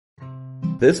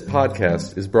This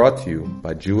podcast is brought to you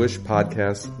by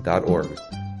JewishPodcasts.org.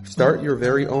 Start your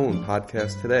very own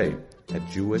podcast today at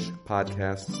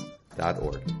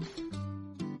JewishPodcasts.org.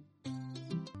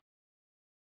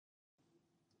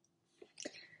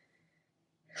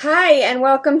 Hi, and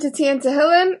welcome to Tian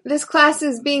Tehillim. This class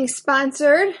is being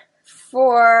sponsored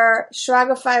for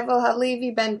Shraga Feivel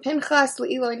Halevi Ben Pinchas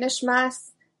Le'iloi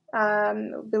Nishmas. I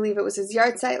believe it was his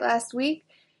yahrzeit last week.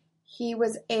 He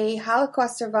was a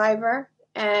Holocaust survivor,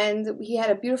 and he had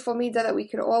a beautiful midah that we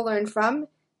could all learn from,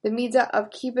 the midah of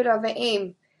kibbud av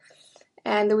v'em.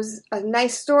 And there was a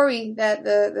nice story that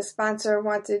the sponsor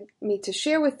wanted me to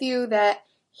share with you, that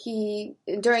he,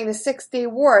 during the 6-day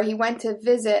war, he went to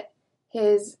visit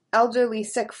his elderly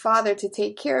sick father to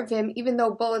take care of him, even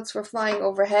though bullets were flying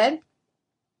overhead.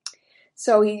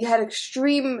 So he had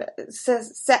extreme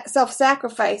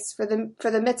self-sacrifice for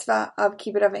the mitzvah of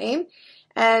kibbud av v'em.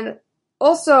 And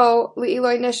also,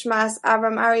 Le'iloi Nishmas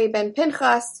Avram Aryeh Ben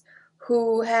Pinchas,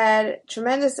 who had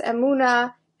tremendous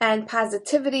emunah and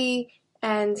positivity,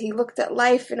 and he looked at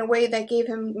life in a way that gave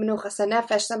him menuchas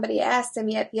hanefesh. Somebody asked him,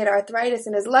 he had arthritis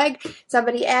in his leg.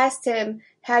 Somebody asked him,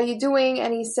 "How you doing?"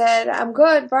 And he said, "I'm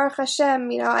good, Baruch Hashem.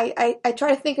 I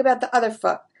try to think about the other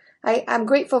foot. I'm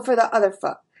grateful for the other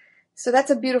foot." So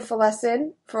that's a beautiful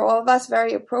lesson for all of us,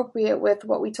 very appropriate with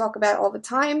what we talk about all the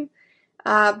time,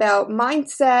 about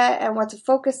mindset and what to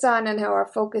focus on and how our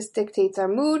focus dictates our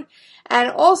mood.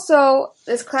 And also,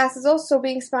 this class is also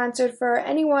being sponsored for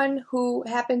anyone who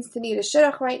happens to need a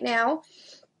shidduch right now.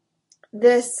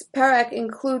 This parak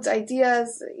includes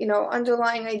ideas,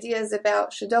 underlying ideas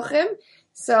about shidduchim.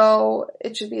 So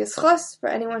it should be a schus for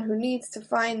anyone who needs to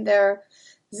find their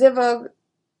zivug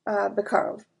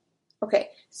bekarov. Okay,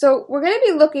 so we're going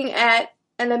to be looking at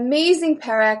an amazing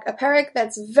parak, a parak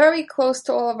that's very close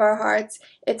to all of our hearts.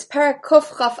 It's parak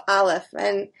Kuf Chaf Aleph,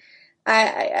 and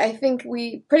I think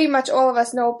we pretty much all of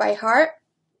us know it by heart.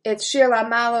 It's Shir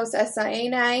LaMalos Esa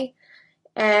Einai,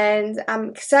 and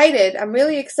I'm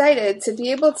really excited to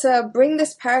be able to bring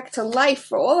this parak to life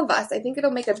for all of us. I think it'll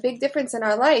make a big difference in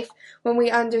our life when we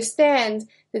understand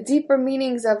the deeper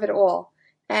meanings of it all.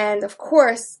 And of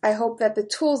course, I hope that the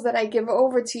tools that I give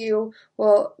over to you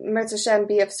will, Mirz Hashem,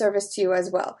 be of service to you as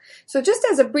well. So just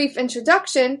as a brief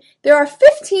introduction, there are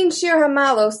 15 Shir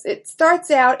HaMalos. It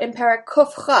starts out in Parak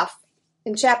Kuf Chaf.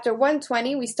 In chapter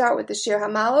 120, we start with the Shir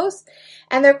HaMalos.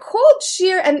 And they're called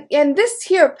Shir, and this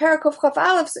here, Parak Kuf Chaf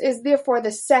Aleph, is therefore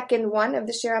the second one of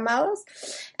the Shir HaMalos.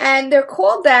 And they're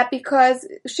called that because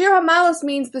Shir HaMalos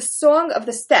means the song of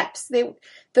the steps.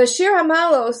 The Shir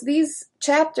HaMalos, these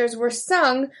chapters were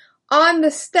sung on the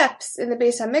steps in the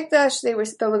Beis HaMikdash. The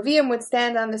Levium would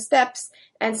stand on the steps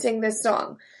and sing this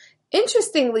song.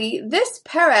 Interestingly, this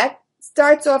parak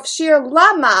starts off Shir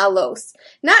La Ma'alos,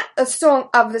 not a song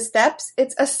of the steps,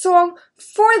 it's a song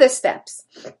for the steps.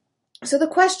 So the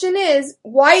question is,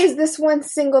 why is this one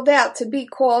singled out to be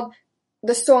called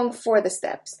the song for the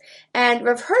steps? And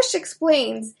Rav Hirsch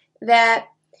explains that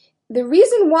the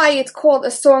reason why it's called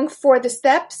a song for the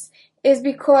steps is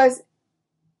because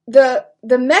the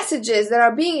messages that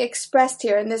are being expressed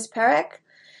here in this parak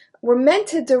were meant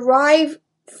to derive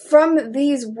from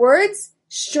these words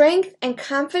strength and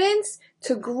confidence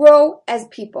to grow as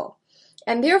people.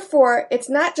 And therefore, it's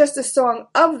not just a song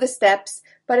of the steps,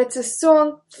 but it's a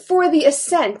song for the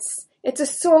ascents. It's a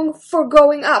song for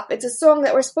going up. It's a song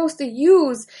that we're supposed to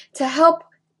use to help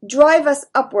drive us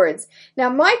upwards. Now,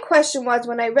 my question was,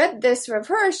 when I read this, Rav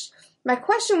Hirsch, my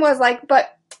question was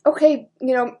but okay,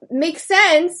 makes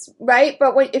sense, right?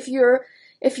 But if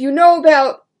you know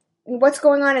about what's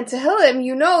going on in Tehillim,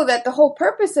 you know that the whole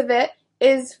purpose of it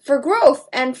is for growth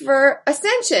and for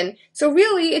ascension. So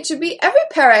really, it should be, every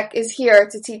parak is here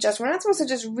to teach us. We're not supposed to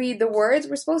just read the words,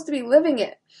 we're supposed to be living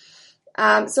it.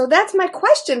 So that's my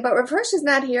question, but Rav Hirsch is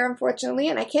not here, unfortunately,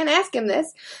 and I can't ask him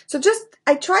this. So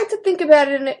I tried to think about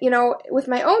it, with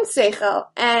my own seichel,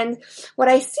 and what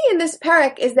I see in this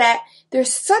parak is that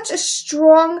there's such a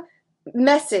strong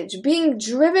message being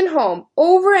driven home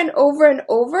over and over and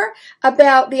over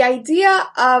about the idea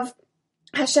of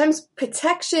Hashem's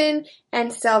protection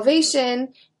and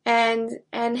salvation, and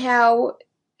how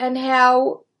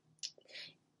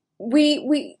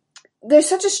we there's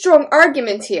such a strong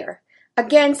argument here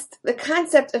against the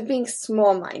concept of being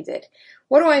small-minded.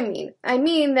 What do I mean? I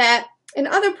mean that in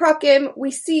other prakim,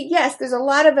 we see, yes, there's a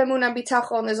lot of emunah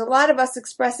bitachon, there's a lot of us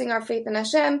expressing our faith in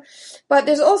Hashem, but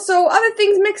there's also other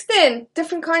things mixed in,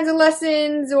 different kinds of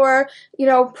lessons or,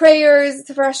 prayers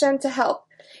for Hashem to help.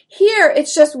 Here,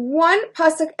 it's just one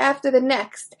pasuk after the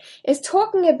next is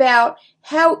talking about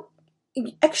how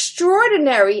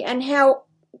extraordinary and how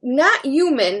not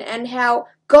human and how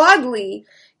godly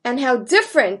and how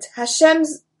different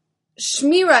Hashem's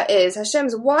Shmira is,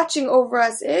 Hashem's watching over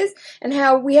us is, and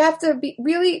how we have to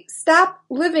really stop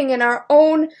living in our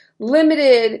own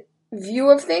limited view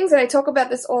of things, and I talk about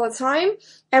this all the time,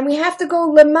 and we have to go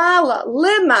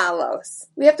limalos.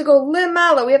 We have to go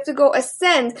limala. We have to go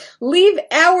ascend, leave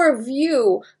our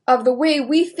view of the way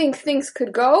we think things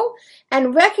could go,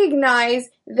 and recognize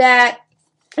that,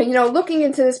 looking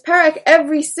into this parak,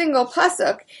 every single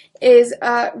pasuk is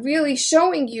really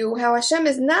showing you how Hashem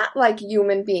is not like a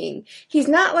human being. He's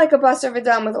not like a basar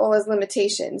v'dam with all his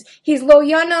limitations. He's lo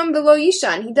yanam v'lo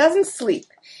yishan. He doesn't sleep.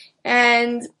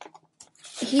 And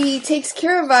He takes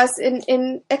care of us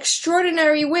in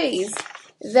extraordinary ways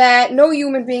that no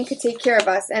human being could take care of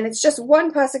us. And it's just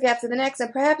one pasuk after the next,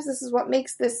 and perhaps this is what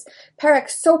makes this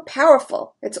parak so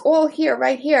powerful. It's all here,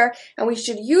 right here, and we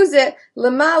should use it,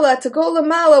 lamala, to go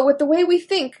lamala with the way we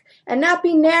think, and not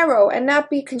be narrow, and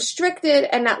not be constricted,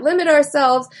 and not limit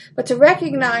ourselves, but to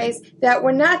recognize that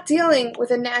we're not dealing with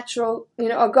a natural,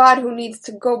 a God who needs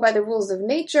to go by the rules of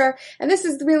nature. And this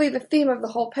is really the theme of the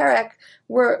whole parak,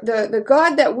 where the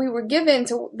God that we were given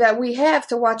that we have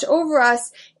to watch over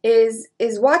us is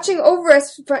watching over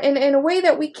us in a way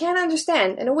that we can't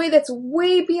understand, in a way that's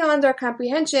way beyond our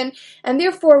comprehension, and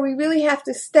therefore we really have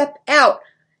to step out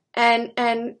and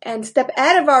step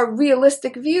out of our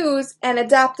realistic views and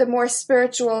adopt a more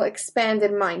spiritual,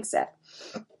 expanded mindset.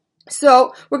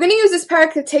 So we're going to use this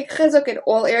parak to take chizuk in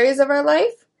all areas of our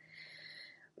life,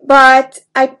 but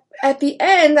at the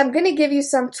end, I'm going to give you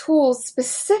some tools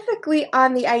specifically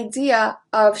on the idea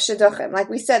of shidduchim. Like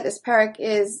we said, this parak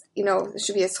is,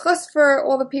 should be a schus for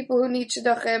all the people who need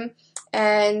shidduchim.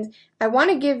 And I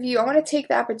want to take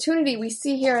the opportunity. We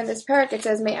see here in this parak, it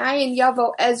says, Me'ayin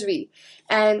yavo Ezri.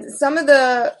 And some of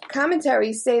the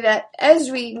commentaries say that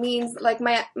Ezri means like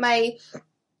my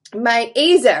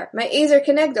Ezer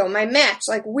Kenegdo, my match.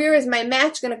 Like, where is my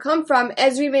match going to come from?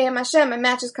 Ezri me'em Hashem, my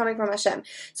match is coming from Hashem.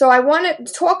 So I want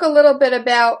to talk a little bit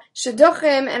about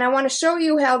shidduchim, and I want to show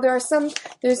you how there's some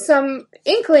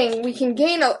inkling, we can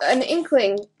gain an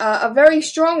inkling, a very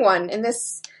strong one in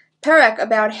this parak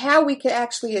about how we can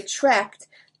actually attract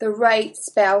the right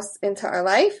spouse into our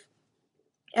life.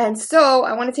 And so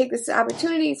I want to take this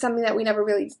opportunity, something that we never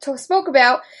really spoke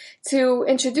about, to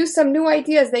introduce some new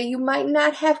ideas that you might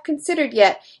not have considered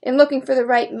yet in looking for the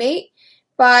right mate.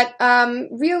 But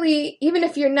really, even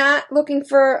if you're not looking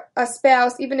for a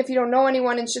spouse, even if you don't know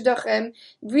anyone in shidduchim,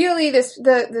 really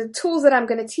the tools that I'm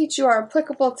going to teach you are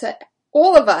applicable to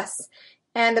all of us.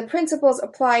 And the principles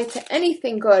apply to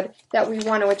anything good that we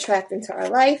want to attract into our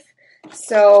life.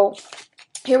 So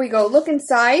here we go. Look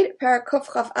inside. Parak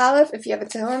Kuf Chaf Aleph. If you have a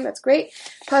Tehillim, that's great.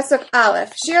 Pasuk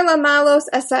Aleph. Shir lamalos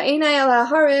asa'enai ala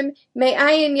harim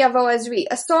me'ayin yavo Ezri.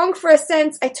 A song for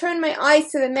ascents. I turn my eyes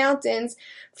to the mountains.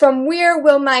 From where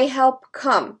will my help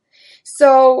come?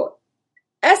 So,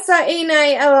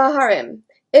 asa'enai ala harim.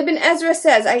 Ibn Ezra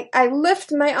says, I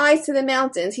lift my eyes to the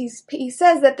mountains. He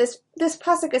says that this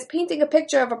pasuk is painting a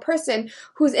picture of a person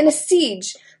who's in a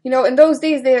siege. In those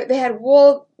days they had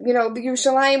wall, the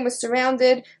Yerushalayim was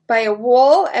surrounded by a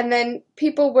wall, and then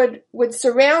people would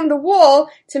surround the wall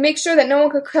to make sure that no one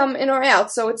could come in or out.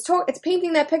 So it's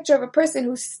painting that picture of a person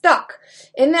who's stuck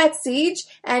in that siege,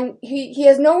 and he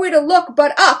has nowhere to look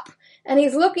but up. And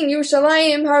he's looking,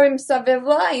 Yerushalayim Harim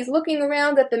Savivla, he's looking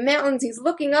around at the mountains, he's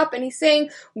looking up, and he's saying,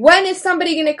 when is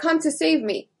somebody going to come to save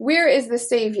me? Where is the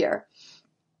Savior?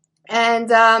 And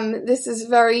this is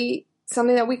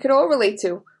something that we could all relate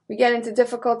to. We get into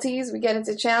difficulties, we get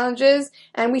into challenges,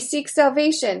 and we seek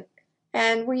salvation.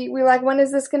 And we're like, when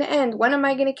is this going to end? When am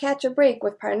I going to catch a break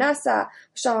with Parnasa,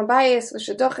 with Shalom Bayis, with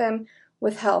Shidduchim,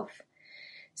 with health?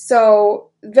 So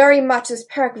this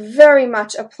parak very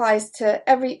much applies to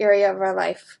every area of our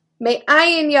life.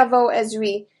 Me'ayin yavo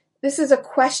Ezri. This is a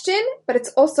question, but it's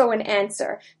also an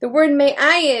answer. The word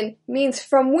me'ayin means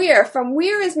from where? From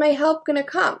where is my help going to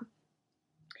come?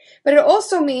 But it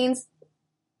also means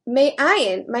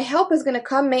me'ayin. My help is going to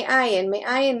come me'ayin.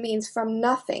 Me'ayin means from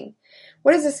nothing.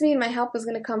 What does this mean? My help is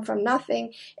going to come from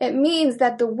nothing. It means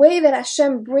that the way that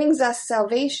Hashem brings us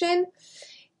salvation,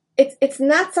 it's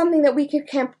not something that we could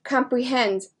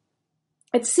comprehend.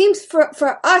 It seems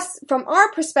for us, from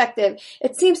our perspective,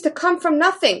 it seems to come from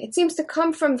nothing. It seems to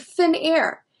come from thin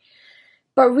air.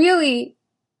 But really,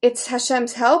 it's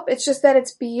Hashem's help. It's just that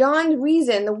it's beyond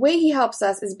reason. The way He helps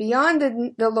us is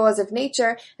beyond the laws of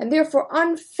nature, and therefore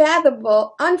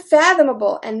unfathomable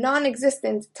and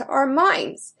non-existent to our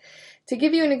minds. To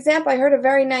give you an example, I heard a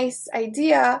very nice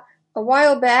idea a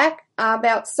while back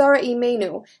about Sarah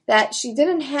Imenu, that she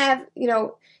didn't have,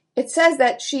 it says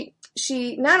that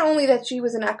she not only that she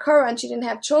was an akara and she didn't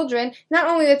have children, not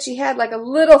only that she had like a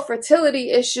little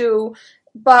fertility issue,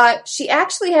 but she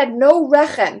actually had no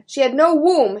rechem. She had no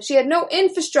womb. She had no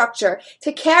infrastructure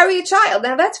to carry a child.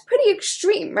 Now that's pretty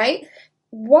extreme, right?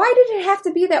 Why did it have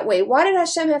to be that way? Why did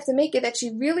Hashem have to make it that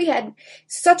she really had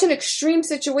such an extreme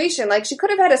situation? Like, she could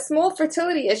have had a small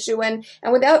fertility issue, and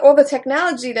without all the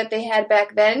technology that they had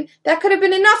back then, that could have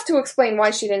been enough to explain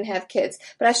why she didn't have kids.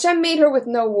 But Hashem made her with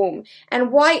no womb.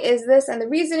 And why is this? And the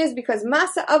reason is because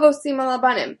Masa Avos Simal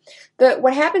Abanim.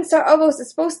 What happens to our Avos is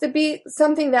supposed to be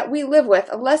something that we live with,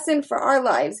 a lesson for our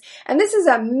lives. And this is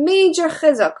a major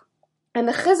chizuk. And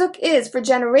the chizuk is, for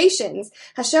generations,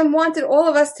 Hashem wanted all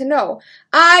of us to know,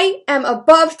 I am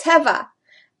above Teva.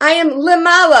 I am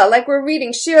lemala, like we're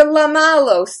reading, Shir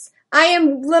Lamalos. I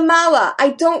am lemala. I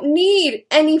don't need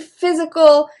any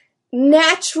physical,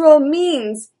 natural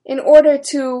means in order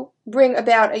to bring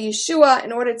about a Yeshua,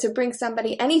 in order to bring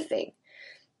somebody anything.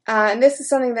 And this is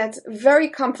something that's very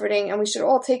comforting, and we should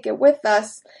all take it with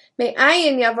us. May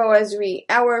ayin yavo Ezri.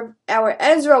 Our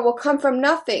Ezra will come from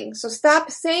nothing. So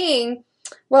stop saying,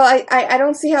 well, I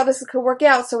don't see how this could work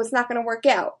out, so it's not going to work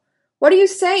out. What are you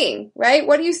saying, right?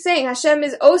 What are you saying? Hashem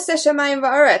is Oseh Shamayim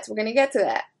Va'aretz. We're going to get to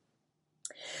that.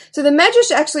 So the Medrash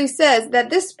actually says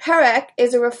that this perek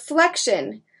is a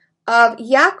reflection of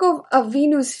Yaakov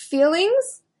Avinu's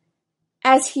feelings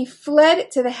as he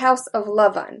fled to the house of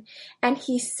Lavan. And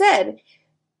he said,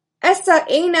 Esa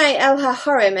einai el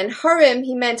ha-harim, and harim,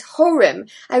 he meant horim.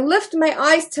 I lift my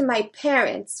eyes to my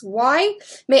parents. Why?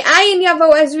 May ayin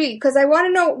yavo Ezri, because I want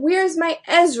to know, where's my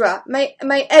Ezra, my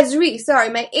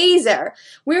Ezer?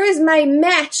 Where is my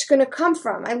match going to come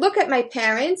from? I look at my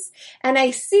parents, and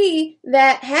I see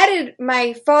that how did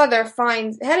Yitzchak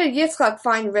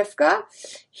find Rivka?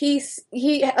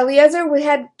 Eliezer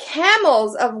had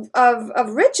camels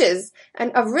of riches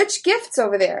and of rich gifts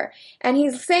over there. And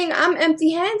he's saying, I'm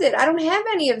empty-handed. I don't have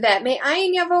any of that. May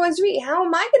ayin yavo Ezri. How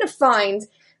am I going to find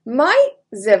my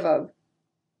zivug?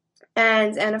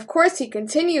 And of course he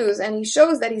continues and he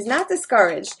shows that he's not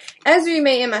discouraged. Ezri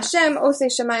me'im Hashem, oseh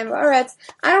shamayim va'aretz.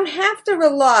 I don't have to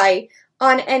rely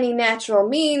on any natural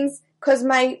means because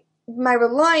my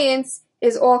reliance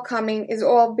is all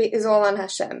on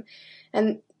Hashem.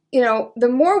 And, the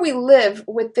more we live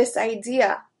with this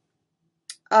idea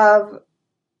of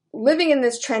living in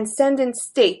this transcendent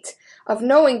state of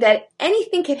knowing that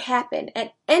anything could happen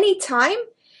at any time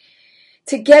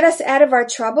to get us out of our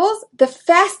troubles,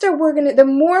 the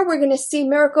more we're going to see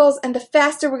miracles and the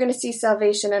faster we're going to see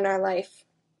salvation in our life.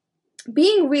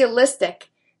 Being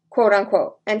realistic, quote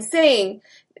unquote, and saying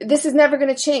this is never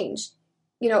going to change,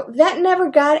 that never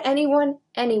got anyone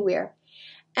anywhere.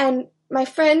 And my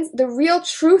friends, the real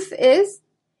truth is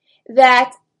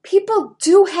that people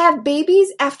do have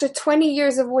babies after 20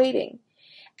 years of waiting.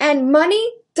 And money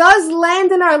does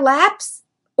land in our laps,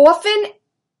 often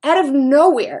out of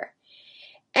nowhere.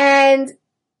 And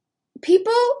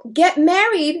people get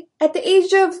married at the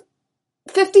age of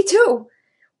 52.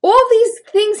 All these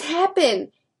things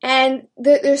happen. And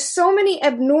there's so many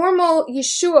abnormal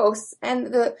yeshuos, and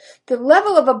the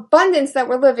level of abundance that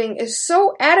we're living is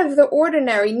so out of the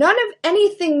ordinary. None of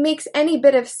anything makes any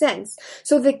bit of sense.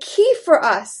 So the key for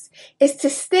us is to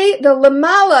stay, the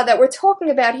lamala that we're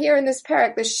talking about here in this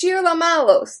parak, the shir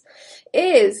lamalos,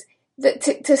 is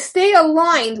to stay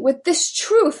aligned with this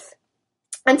truth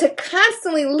and to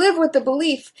constantly live with the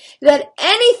belief that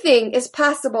anything is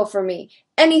possible for me.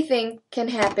 Anything can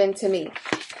happen to me.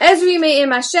 Ezri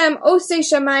me'im Hashem, oseh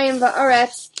shamayim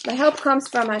va'aretz. My help comes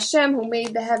from Hashem who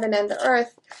made the heaven and the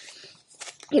earth.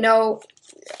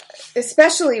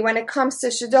 Especially when it comes to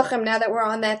shidduchim, now that we're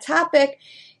on that topic,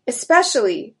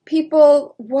 especially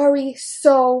people worry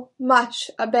so much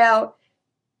about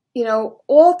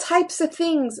all types of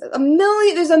things.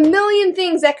 There's a million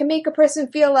things that can make a person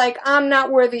feel like I'm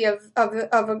not worthy of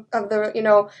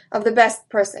the best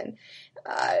person.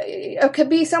 It could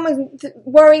be someone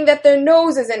worrying that their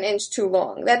nose is an inch too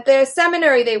long, that their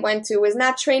seminary they went to is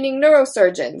not training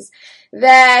neurosurgeons,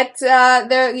 that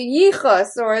their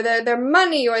yichus or their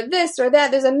money or this or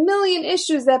that. There's a million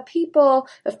issues that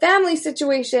the family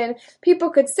situation, people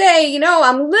could say,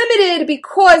 I'm limited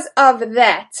because of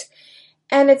that.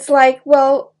 And it's like,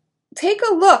 well, take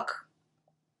a look.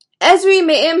 Ezri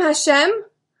me'im Hashem,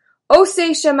 oseh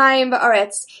shamayim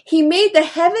va'aretz. He made the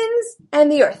heavens and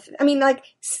the earth.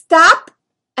 Stop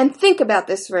and think about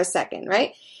this for a second,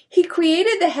 right? He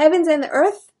created the heavens and the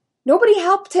earth. Nobody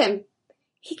helped him.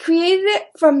 He created it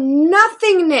from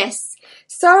nothingness.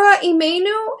 Sarah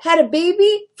Imenu had a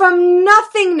baby from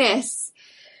nothingness.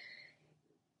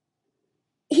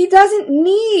 He doesn't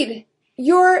need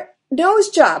your nose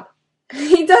job.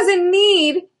 He doesn't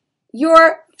need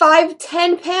your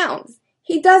 5-10 pounds.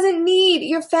 He doesn't need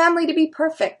your family to be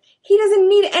perfect. He doesn't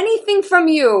need anything from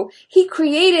you. He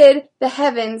created the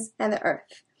heavens and the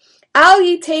earth. Al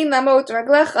yitein lamot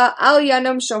raglecha, al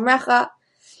yanum shomrecha.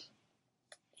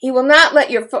 He will not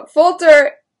let your foot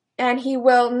falter, and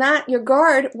your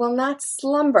guard will not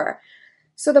slumber.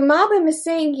 So the Malbim is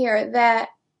saying here that,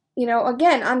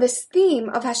 again, on this theme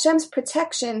of Hashem's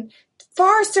protection,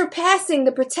 far surpassing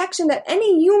the protection that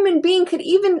any human being could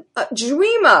even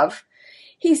dream of.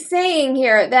 He's saying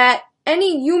here that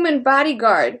any human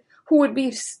bodyguard who would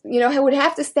be, who would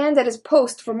have to stand at his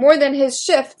post for more than his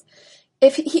shift,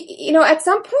 if he, at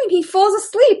some point he falls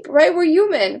asleep, right? We're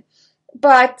human.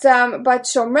 But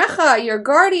Shomrecha, your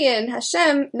guardian,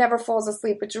 Hashem, never falls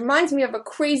asleep, which reminds me of a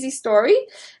crazy story.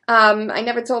 I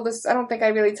never told this, I don't think I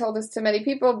really told this to many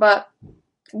people, but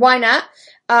why not?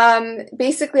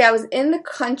 Basically, I was in the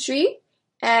country,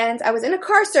 and I was in a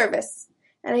car service,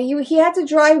 and he had to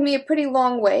drive me a pretty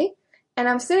long way, and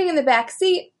I'm sitting in the back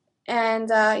seat,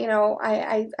 and,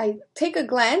 I take a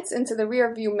glance into the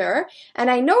rear view mirror, and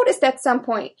I noticed at some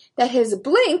point that his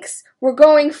blinks were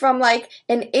going from like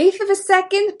 1/8 of a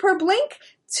second per blink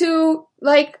to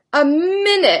like a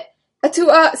minute, to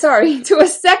a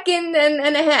second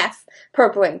and a half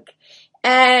per blink.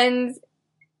 And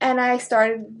I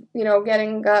started,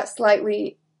 getting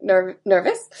slightly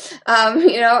nervous,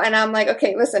 and I'm like,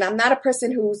 okay, listen, I'm not a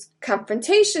person who's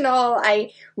confrontational.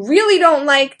 I really don't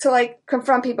like to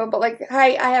confront people, but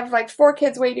I have 4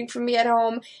 kids waiting for me at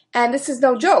home, and this is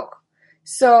no joke.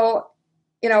 So,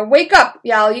 wake up,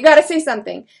 y'all, you gotta say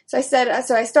something. So I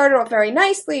started off very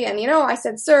nicely, and, I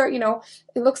said, sir,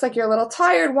 it looks like you're a little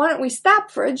tired. Why don't we stop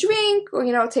for a drink or,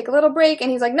 take a little break? And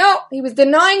he's like, no, he was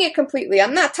denying it completely.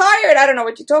 I'm not tired. I don't know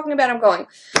what you're talking about. I'm going.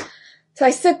 So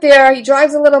I sit there, he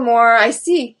drives a little more, I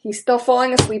see he's still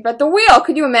falling asleep at the wheel.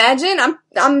 Could you imagine?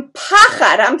 I'm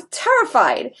pachad, I'm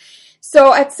terrified.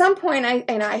 So at some point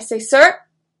I say, sir,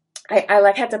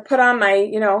 I had to put on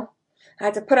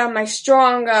my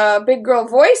strong, big girl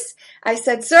voice. I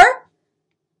said, sir,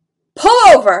 pull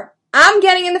over. I'm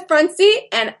getting in the front seat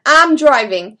and I'm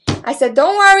driving. I said,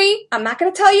 don't worry, I'm not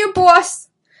going to tell your boss.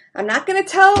 I'm not going to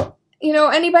tell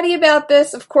anybody about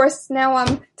this. Of course, now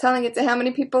I'm telling it to how many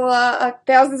people,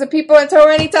 thousands of people at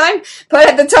Torah Anytime. But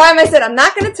at the time I said, I'm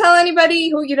not going to tell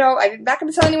anybody who, I'm not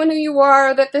going to tell anyone who you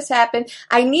are or that this happened.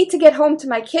 I need to get home to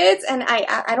my kids, and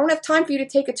I don't have time for you to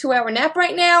take a 2-hour nap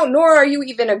right now, nor are you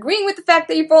even agreeing with the fact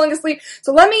that you're falling asleep.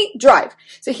 So let me drive.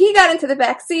 So he got into the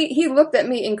back seat. He looked at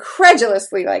me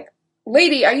incredulously like,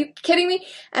 lady, are you kidding me?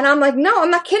 And I'm like, no, I'm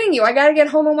not kidding you. I got to get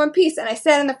home in one piece. And I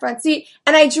sat in the front seat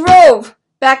and I drove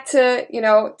back to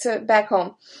back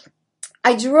home.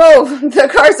 I drove the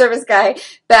car service guy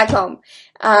back home.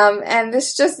 And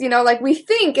this just, we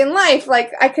think in life,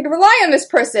 I could rely on this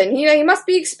person. He must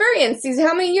be experienced.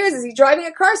 How many years is he driving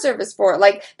a car service for?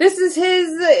 This is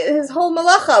his whole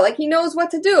malacha. He knows what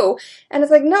to do. And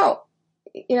it's no.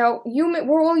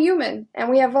 We're all human, and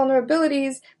we have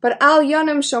vulnerabilities, but Al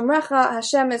Yanam Shomrecha,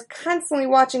 Hashem is constantly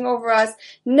watching over us.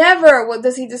 Never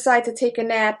does he decide to take a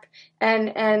nap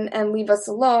and leave us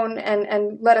alone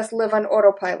and let us live on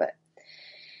autopilot.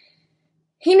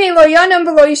 Hine lo yanam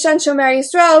v'lo yishan shomer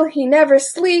Yisrael, he never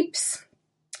sleeps,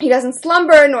 he doesn't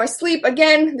slumber nor sleep.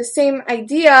 Again, the same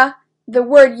idea. The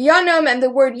word yanam and the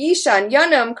word yishan.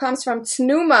 Yanam comes from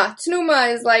tnuma.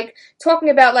 Tnuma is talking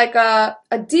about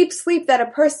a deep sleep that a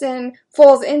person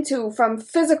falls into from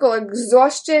physical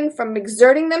exhaustion, from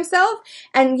exerting themselves.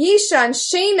 And yishan,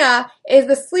 shena, is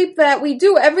the sleep that we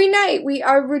do every night.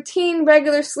 Our routine,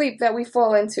 regular sleep that we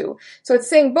fall into. So it's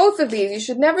saying both of these. You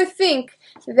should never think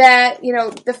that,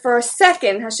 for a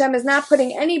second, Hashem is not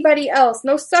putting anybody else,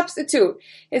 no substitute,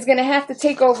 is going to have to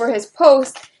take over his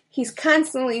post. He's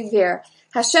constantly there.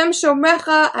 Hashem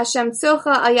shomrecha, Hashem tzilcha,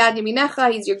 al yad yaminecha.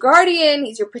 He's your guardian.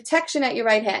 He's your protection at your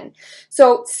right hand.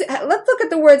 So let's look at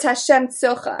the words Hashem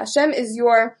tzilcha. Hashem is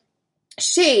your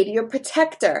shade, your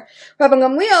protector. Rabbi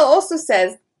Gamliel also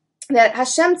says that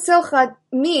Hashem tzilcha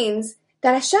means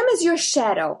that Hashem is your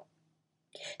shadow.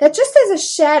 That just as a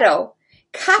shadow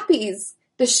copies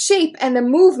the shape and the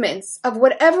movements of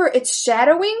whatever it's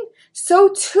shadowing, so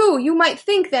too, you might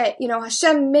think that,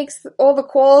 Hashem makes all the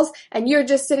calls and you're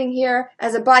just sitting here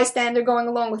as a bystander going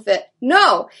along with it.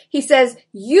 No, he says,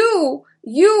 you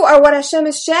are what Hashem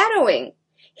is shadowing.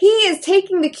 He is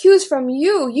taking the cues from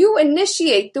you. You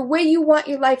initiate the way you want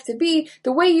your life to be,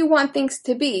 the way you want things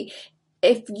to be.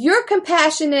 If you're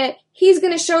compassionate, he's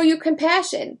going to show you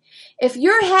compassion. If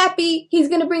you're happy, he's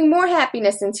going to bring more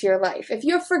happiness into your life. If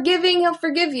you're forgiving, he'll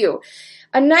forgive you.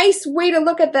 A nice way to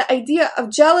look at the idea of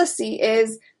jealousy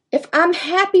is if I'm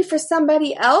happy for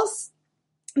somebody else,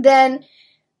 then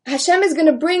Hashem is going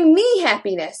to bring me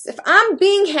happiness. If I'm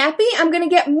being happy, I'm going to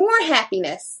get more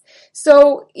happiness.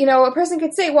 So, a person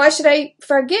could say, why should I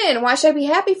forgive? Why should I be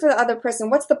happy for the other person?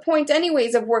 What's the point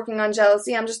anyways of working on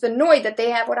jealousy? I'm just annoyed that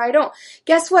they have what I don't.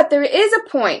 Guess what? There is a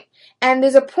point. And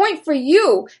there's a point for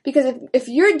you, because if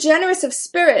you're generous of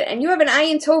spirit and you have an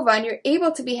ayin tova and you're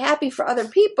able to be happy for other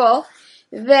people,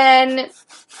 then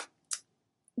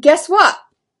guess what?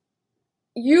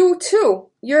 You too.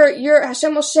 Your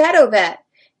Hashem will shadow that.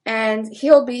 And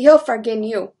he'll forgive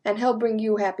you, and he'll bring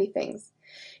you happy things.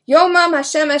 Yomam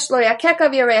hashemesh lo yakeka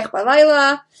v'yareich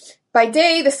balayla. By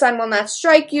day the sun will not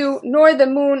strike you, nor the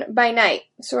moon by night.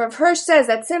 So Rav Hirsch says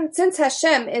that since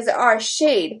Hashem is our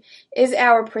shade, is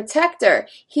our protector,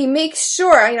 he makes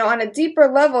sure, on a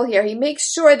deeper level here, he makes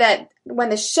sure that when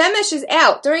the shemesh is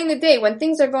out during the day, when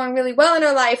things are going really well in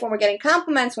our life, when we're getting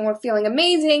compliments, when we're feeling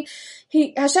amazing,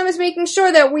 Hashem is making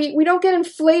sure that we don't get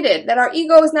inflated, that our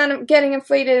ego is not getting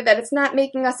inflated, that it's not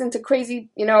making us into crazy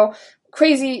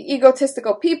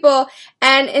egotistical people.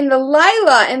 And in the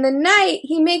Laila, in the night,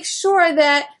 he makes sure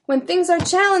that when things are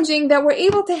challenging, that we're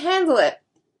able to handle it,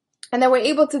 and that we're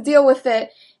able to deal with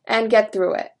it and get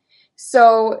through it.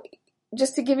 So,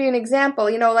 just to give you an example,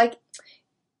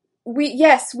 we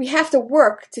have to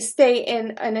work to stay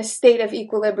in a state of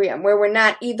equilibrium where we're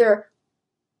not either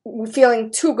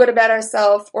feeling too good about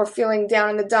ourselves or feeling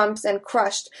down in the dumps and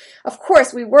crushed. Of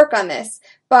course, we work on this,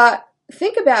 but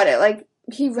think about it,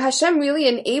 Hashem really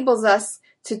enables us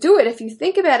to do it. If you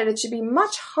think about it, it should be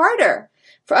much harder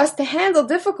for us to handle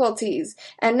difficulties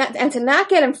and to not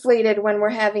get inflated when we're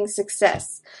having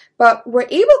success. But we're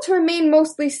able to remain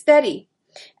mostly steady.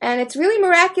 And it's really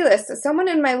miraculous. Someone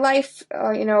in my life,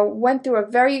 went through a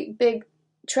very big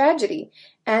tragedy.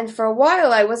 And for a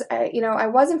while I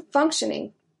wasn't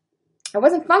functioning. I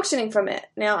wasn't functioning from it.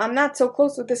 Now, I'm not so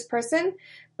close with this person,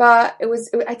 but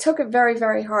I took it very,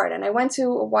 very hard. And I went to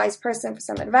a wise person for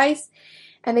some advice.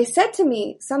 And they said to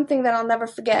me something that I'll never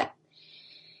forget.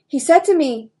 He said to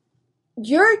me,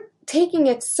 you're taking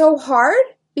it so hard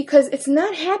because it's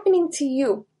not happening to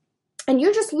you. And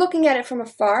you're just looking at it from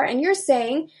afar, and you're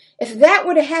saying, if that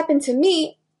would have happened to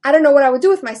me, I don't know what I would do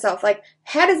with myself.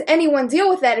 How does anyone deal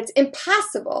with that? It's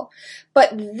impossible.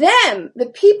 But them, the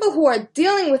people who are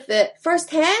dealing with it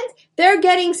firsthand, they're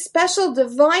getting special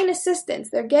divine assistance.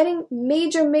 They're getting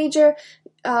major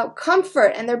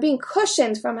comfort, and they're being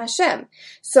cushioned from Hashem.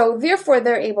 So therefore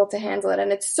they're able to handle it.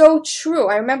 And it's so true.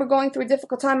 I remember going through a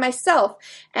difficult time myself,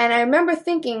 and I remember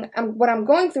thinking, what I'm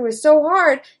going through is so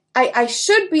hard. I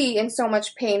should be in so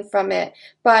much pain from it.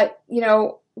 But,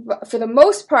 for the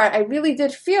most part, I really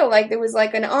did feel like there was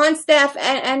an on-staff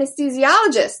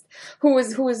anesthesiologist who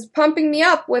was pumping me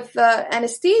up with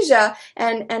anesthesia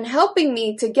and helping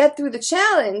me to get through the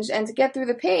challenge and to get through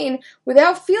the pain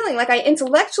without feeling like I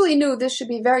intellectually knew this should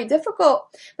be very difficult,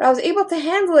 but I was able to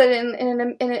handle it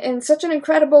in such an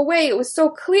incredible way. It was so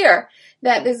clear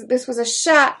that this was a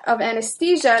shot of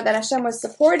anesthesia, that Hashem was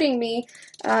supporting me.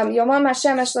 Yomam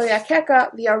Hashem lo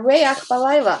yakeka v'yareach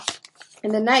balayla.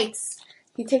 In the nights,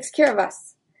 He takes care of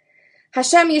us.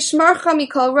 Hashem yishmarcha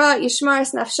mikol ra, yishmar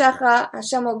es nafshecha.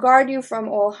 Hashem will guard you from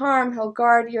all harm. He'll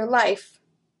guard your life.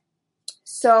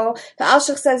 So the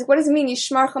Alshich says, what does it mean,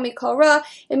 yishmarcha mikol ra?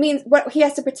 It means what He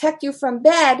has to protect you from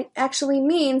bad actually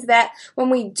means that when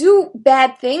we do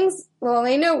bad things,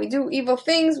 we do evil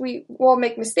things, we all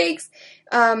make mistakes.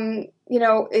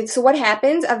 So what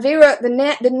happens? Avera,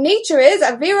 the nature is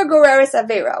Avera goreres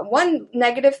Avera. One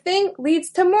negative thing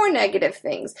leads to more negative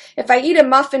things. If I eat a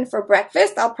muffin for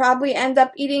breakfast, I'll probably end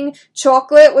up eating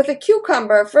chocolate with a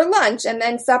cucumber for lunch, and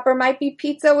then supper might be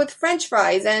pizza with French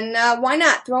fries, and why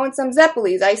not? Throw in some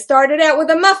Zeppelis. I started out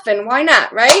with a muffin, why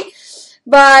not, right?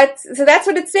 But, so that's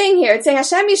what it's saying here. It's saying,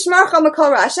 Hashem yishmarcha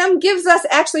mikol ra. Hashem gives us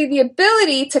actually the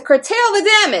ability to curtail the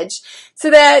damage,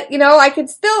 so that, I could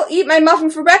still eat my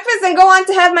muffin for breakfast and go on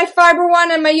to have my fiber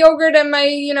one and my yogurt and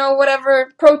my,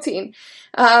 whatever protein.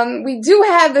 We do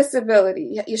have this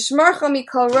ability. Yishmarcha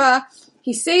mikol ra.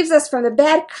 He saves us from the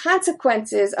bad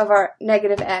consequences of our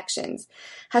negative actions.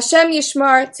 Hashem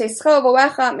yishmar tzeischo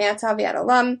v'oecha me'atav v'ad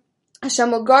olam.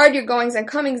 Hashem will guard your goings and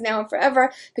comings now and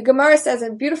forever. The Gemara says a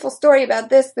beautiful story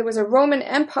about this. There was a Roman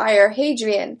Empire,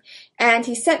 Hadrian, and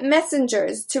he sent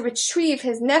messengers to retrieve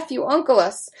his nephew,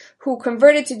 Onkelos, who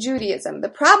converted to Judaism. The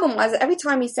problem was, every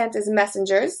time he sent his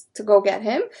messengers to go get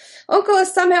him,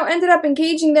 Onkelos somehow ended up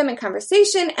engaging them in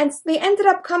conversation, and they ended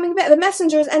up coming back. The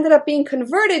messengers ended up being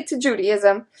converted to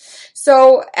Judaism.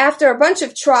 So after a bunch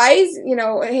of tries,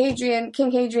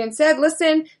 King Hadrian said,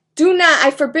 listen,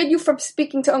 I forbid you from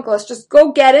speaking to Uncle. Let's just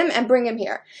go get him and bring him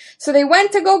here. So they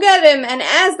went to go get him, and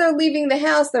as they're leaving the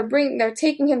house, they're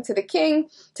taking him to the king,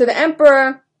 to the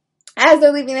emperor. As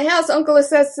they're leaving the house, Uncle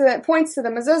points to the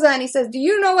mezuzah and he says, "Do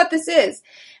you know what this is?"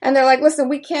 And they're like, "Listen,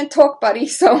 we can't talk, buddy.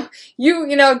 So say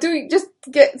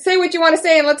what you want to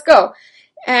say and let's go."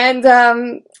 And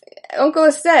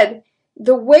Uncle said,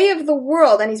 "The way of the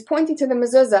world," and he's pointing to the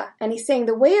mezuzah, and he's saying,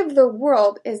 "The way of the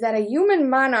world is that a human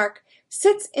monarch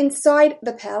sits inside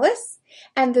the palace,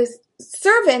 and the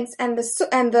servants and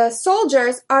the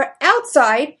soldiers are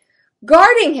outside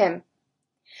guarding him.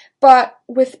 But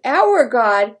with our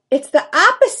God, it's the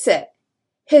opposite.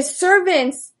 His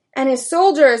servants and his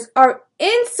soldiers are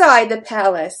inside the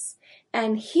palace,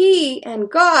 and he and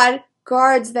God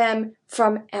guards them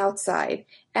from outside.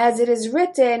 As it is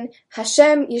written,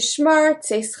 Hashem yishmar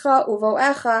tzeischa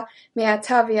uvoecha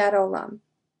me'atav v'ad olam."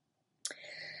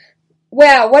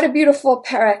 Wow, what a beautiful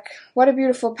parak. What a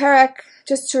beautiful parak.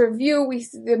 Just to review,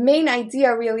 the main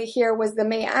idea really here was the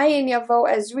Me'ayin Yavo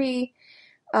Ezri,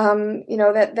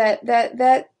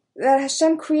 that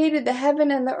Hashem created the heaven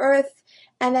and the earth,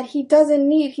 and that He doesn't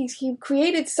need, He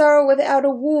created Sarah without a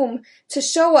womb to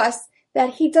show us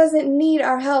that He doesn't need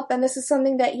our help. And this is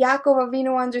something that Yaakov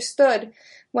Avinu understood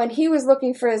when he was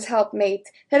looking for his helpmate,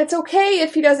 that it's okay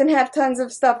if he doesn't have tons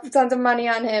of money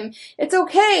on him. It's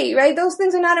okay, right? Those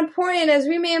things are not important. As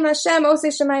Rimeim Hashem,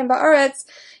 Osei Shemayim Ba'aretz,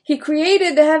 He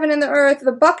created the heaven and the earth.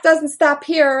 The buck doesn't stop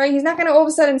here, right? He's not going to all of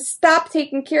a sudden stop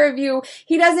taking care of you.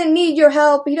 He doesn't need your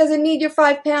help. He doesn't need your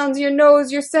 5 pounds, your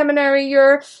nose, your seminary,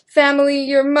 your family,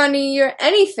 your money, your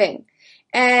anything.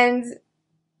 And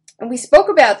we spoke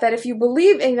about that if you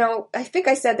believe, I think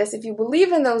I said this, if you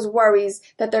believe in those worries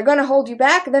that they're going to hold you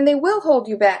back, then they will hold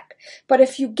you back. But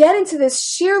if you get into this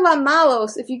shir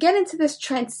lamalos, if you get into this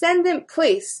transcendent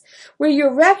place where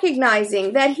you're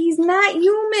recognizing that He's not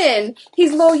human,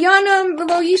 He's lo yanam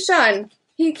v'lo yishan,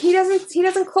 He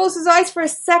doesn't close His eyes for a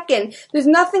second. There's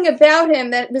nothing about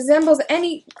Him that resembles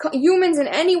any humans in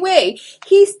any way.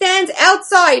 He stands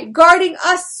outside guarding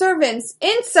us servants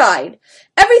inside.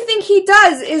 Everything He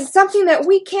does is something that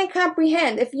we can't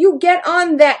comprehend. If you get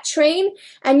on that train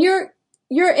and you're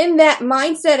in that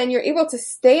mindset and you're able to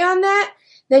stay on that,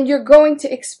 then you're going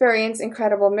to experience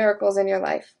incredible miracles in your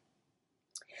life.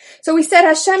 So we said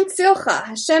Hashem tzilcha,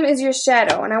 Hashem is your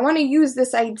shadow, and I want to use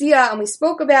this idea, and we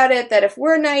spoke about it, that if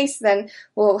we're nice, then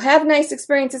we'll have nice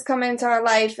experiences come into our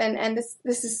life, and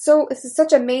this is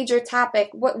such a major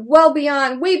topic, way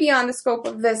beyond the scope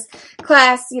of this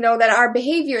class, that our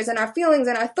behaviors and our feelings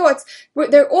and our thoughts,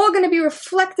 they're all going to be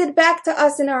reflected back to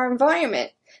us in our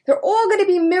environment. They're all going to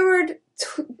be mirrored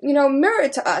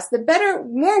to us. The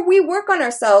more we work on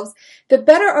ourselves, the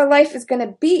better our life is going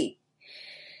to be.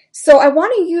 So I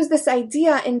want to use this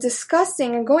idea in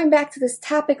discussing and going back to this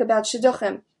topic about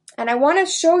shidduchim. And I want to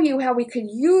show you how we could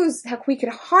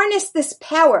harness this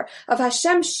power of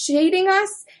Hashem shading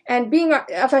us and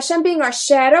of Hashem being our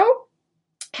shadow,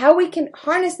 how we can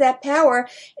harness that power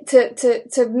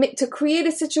to create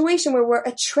a situation where we're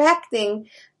attracting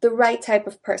the right type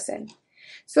of person.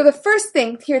 So the first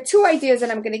thing, here are 2 ideas that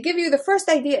I'm going to give you. The first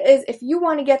idea is, if you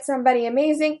want to get somebody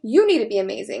amazing, you need to be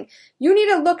amazing. You need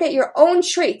to look at your own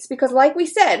traits, because like we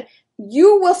said,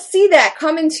 you will see that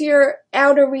come into your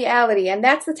outer reality, and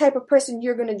that's the type of person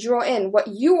you're going to draw in. What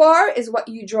you are is what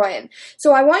you draw in.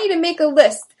 So I want you to make a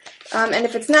list, and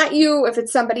if it's not you, if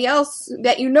it's somebody else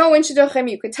that you know in Shidduchim,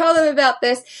 you could tell them about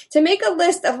this, to make a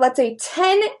list of, let's say,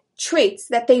 10 traits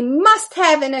that they must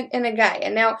have in a guy.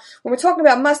 And now, when we're talking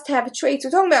about must-have traits, we're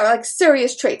talking about like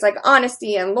serious traits, like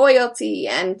honesty and loyalty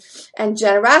and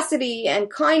generosity and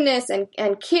kindness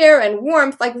and care and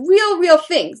warmth, like real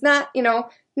things, not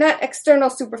external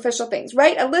superficial things,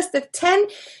 right? A list of 10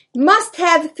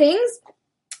 must-have things,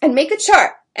 and make a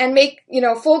chart. And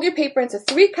fold your paper into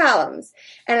 3 columns.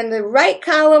 And in the right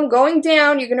column, going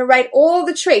down, you're going to write all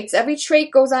the traits. Every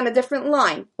trait goes on a different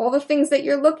line. All the things that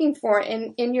you're looking for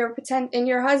in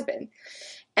your husband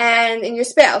and in your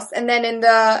spouse. And then and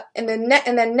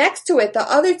then next to it, the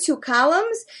other 2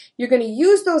 columns, you're going to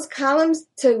use those columns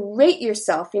to rate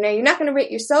yourself. You're not going to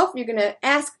rate yourself. You're going to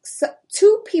ask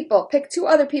 2 people, pick 2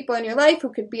 other people in your life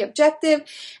who could be objective,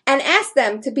 and ask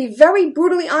them to be very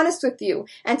brutally honest with you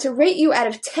and to rate you out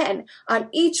of 10 on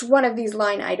each one of these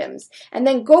line items. And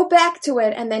then go back to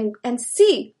it and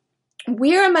see,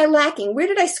 where am I lacking? Where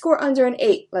did I score under an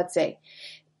 8, let's say?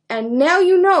 And now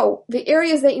you know the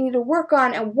areas that you need to work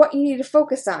on and what you need to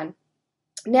focus on.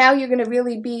 Now you're going to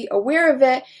really be aware of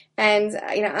it, and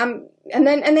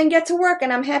then get to work.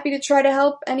 And I'm happy to try to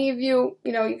help any of you.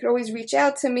 You could always reach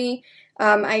out to me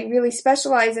I really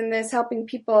specialize in this, helping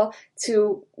people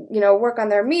to, work on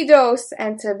their midos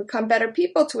and to become better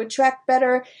people, to attract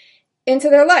better into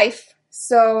their life.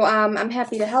 So I'm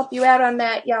happy to help you out on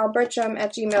that,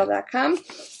 yalbertram@gmail.com.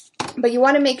 But you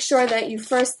want to make sure that you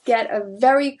first get a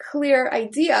very clear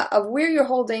idea of where you're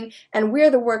holding and where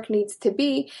the work needs to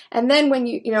be. And then when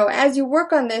as you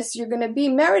work on this, you're going to be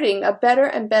meriting a better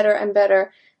and better and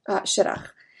better shidduch.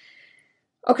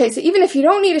 Okay, so even if you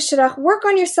don't need a shidduch, work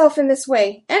on yourself in this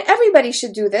way. And everybody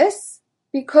should do this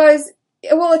because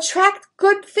it will attract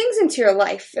good things into your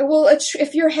life. It will.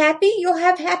 If you're happy, you'll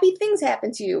have happy things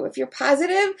happen to you. If you're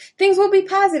positive, things will be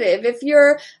positive. If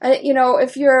you're,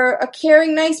 if you're a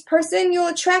caring, nice person, you'll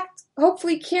attract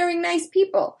hopefully caring, nice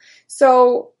people.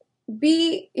 So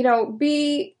be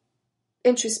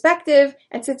introspective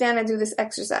and sit down and do this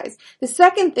exercise. The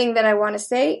second thing that I want to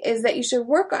say is that you should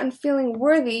work on feeling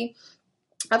worthy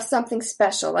of something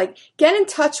special. Like, get in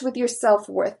touch with your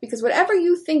self-worth, because whatever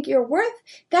you think you're worth,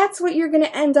 that's what you're going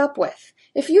to end up with.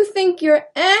 If you think you're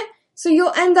so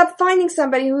you'll end up finding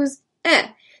somebody who's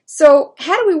So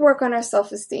how do we work on our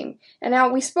self-esteem? And now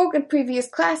we spoke in previous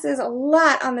classes a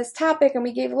lot on this topic, and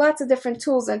we gave lots of different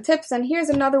tools and tips, and here's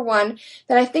another one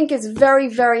that I think is very,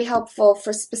 very helpful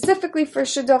specifically for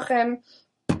shidduchim,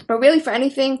 or really for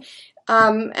anything.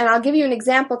 And I'll give you an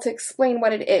example to explain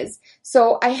what it is.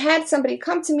 So I had somebody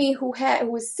come to me who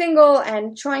was single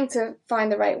and trying to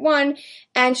find the right one,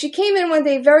 and she came in one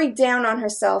day very down on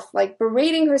herself, like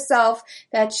berating herself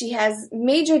that she has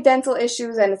major dental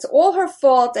issues and it's all her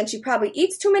fault, and she probably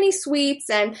eats too many sweets,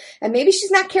 and maybe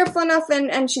she's not careful enough,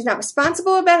 and she's not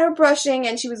responsible about her brushing,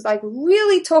 and she was like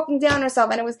really talking down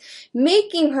herself, and it was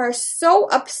making her so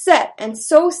upset and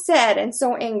so sad and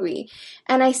so angry.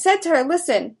 And I said to her,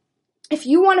 listen, if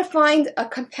you want to find a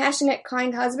compassionate,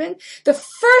 kind husband, the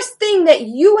first thing that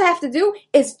you have to do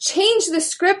is change the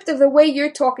script of the way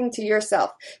you're talking to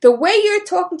yourself. The way you're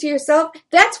talking to yourself,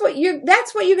 that's what you're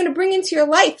going to bring into your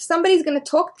life. Somebody's going to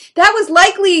talk. That was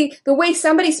likely the way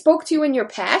somebody spoke to you in your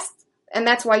past, and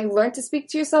that's why you learned to speak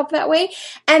to yourself that way.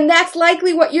 And that's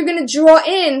likely what you're going to draw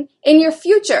in your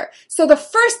future. So the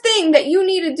first thing that you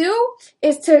need to do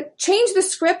is to change the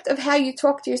script of how you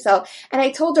talk to yourself. And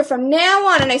I told her from now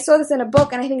on, and I saw this in a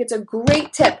book, and I think it's a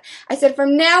great tip. I said,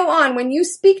 from now on, when you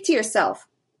speak to yourself,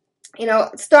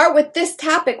 start with this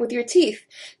topic with your teeth.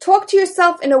 Talk to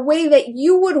yourself in a way that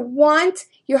you would want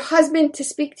your husband to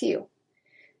speak to you.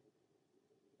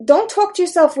 Don't talk to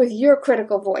yourself with your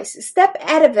critical voice. Step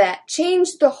out of that.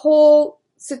 Change the whole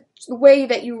way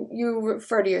that you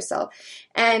refer to yourself.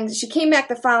 And she came back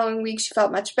the following week. She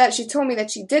felt much better. She told me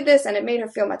that she did this and it made her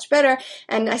feel much better.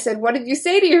 And I said, what did you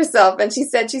say to yourself? And she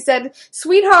said,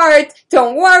 sweetheart,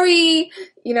 don't worry.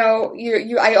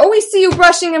 I always see you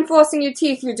brushing and flossing your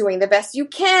teeth. You're doing the best you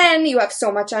can. You have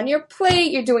so much on your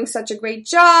plate. You're doing such a great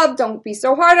job. Don't be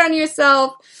so hard on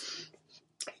yourself.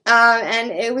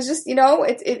 And it was just,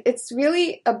 it's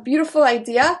really a beautiful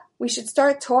idea. We should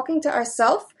start talking to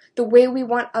ourselves the way we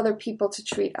want other people to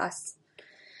treat us.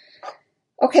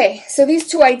 Okay, so these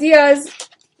two ideas,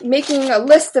 making a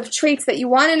list of traits that you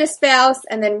want in a spouse,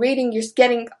 and then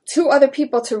getting two other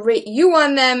people to rate you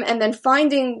on them, and then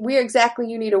finding where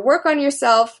exactly you need to work on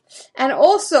yourself, and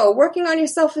also working on your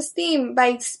self-esteem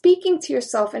by speaking to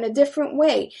yourself in a different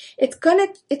way. It's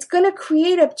gonna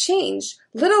create a change.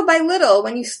 Little by little,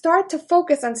 when you start to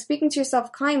focus on speaking to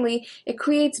yourself kindly, it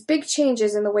creates big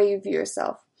changes in the way you view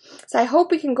yourself. So I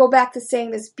hope we can go back to saying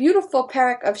this beautiful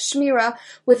parak of Shmira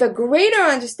with a greater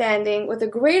understanding, with a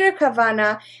greater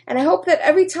kavana, and I hope that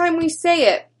every time we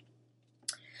say it,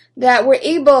 that we're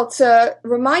able to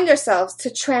remind ourselves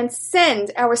to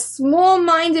transcend our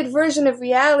small-minded version of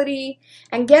reality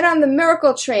and get on the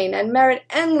miracle train and merit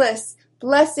endless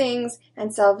blessings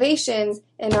and salvations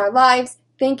in our lives.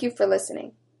 Thank you for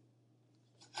listening.